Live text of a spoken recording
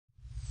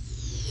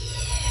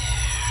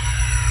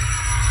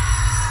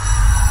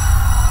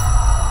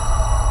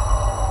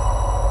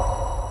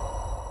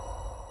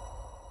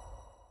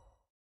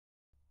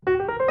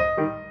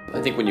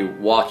when you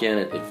walk in,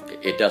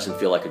 it doesn't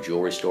feel like a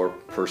jewelry store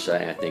per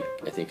se. I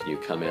think when you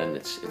come in,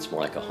 it's more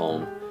like a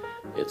home.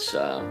 It's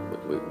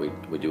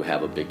we do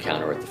have a big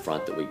counter at the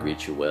front that we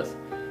greet you with,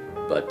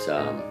 but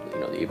you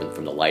know, even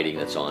from the lighting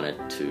that's on it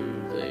to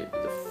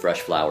the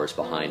fresh flowers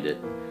behind it,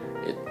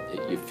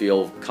 you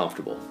feel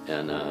comfortable.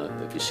 And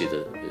if you see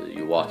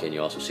you walk in,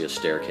 you also see a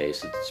staircase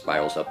that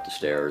spirals up the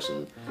stairs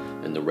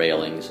and the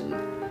railings, and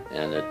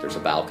there's a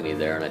balcony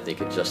there. And I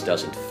think it just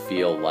doesn't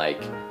feel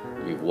like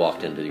you've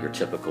walked into your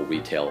typical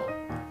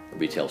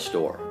retail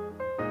store.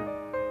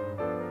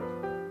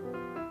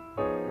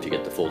 If you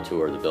get the full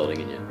tour of the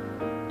building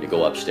and you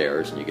go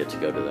upstairs and you get to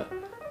go to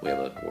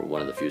we're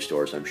one of the few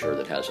stores, I'm sure,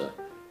 that has a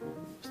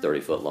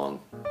 30-foot long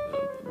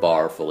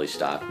bar fully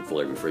stocked and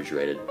fully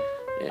refrigerated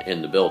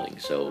in the building.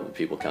 So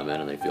people come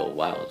in and they feel,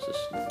 wow,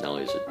 not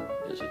only is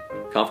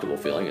it comfortable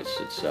feeling,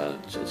 it's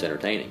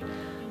entertaining,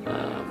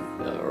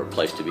 or a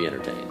place to be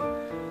entertained.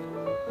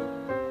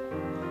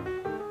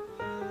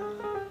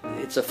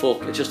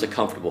 It's just a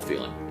comfortable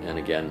feeling, and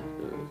again,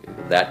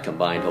 that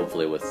combined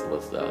hopefully with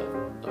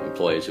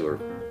employees who are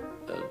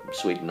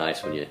sweet and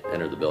nice when you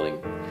enter the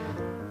building,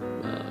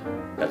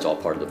 that's all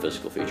part of the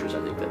physical features,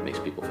 I think, that makes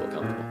people feel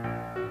comfortable.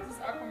 Is this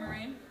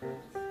aquamarine?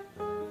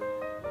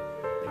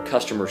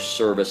 Customer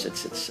service,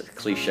 it's a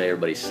cliche,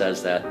 everybody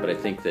says that, but I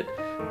think that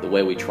the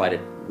way we try to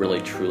really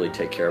truly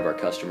take care of our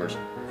customers,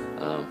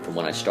 from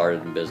when I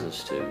started in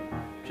business to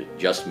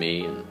just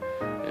me and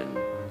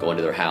going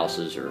to their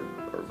houses or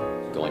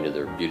going to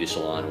their beauty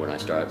salon when I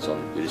started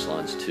selling beauty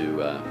salons,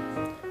 to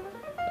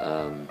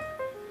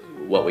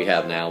what we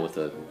have now with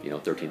a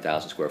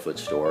 13,000 square foot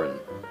store and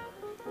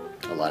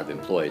a lot of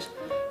employees.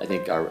 I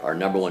think our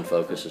number one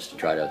focus is to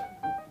try to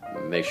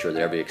make sure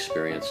that every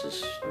experience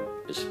is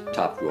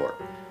top drawer.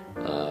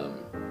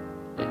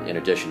 In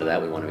addition to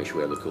that, we want to make sure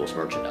we have the coolest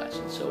merchandise.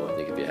 And so I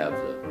think if you have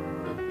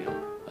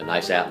a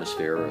nice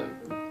atmosphere,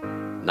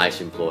 nice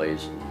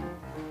employees,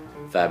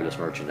 fabulous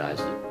merchandise,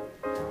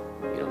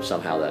 that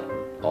somehow that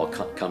all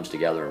comes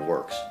together and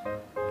works.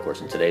 Of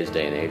course, in today's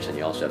day and age, then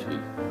you also have to be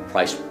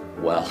priced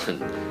well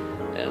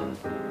and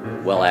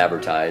well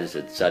advertised,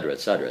 etc.,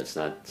 etc. It's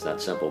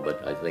not simple,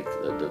 but I think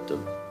the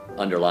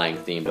underlying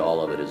theme to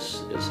all of it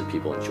is that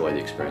people enjoy the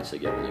experience they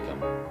get when they come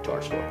to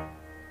our store.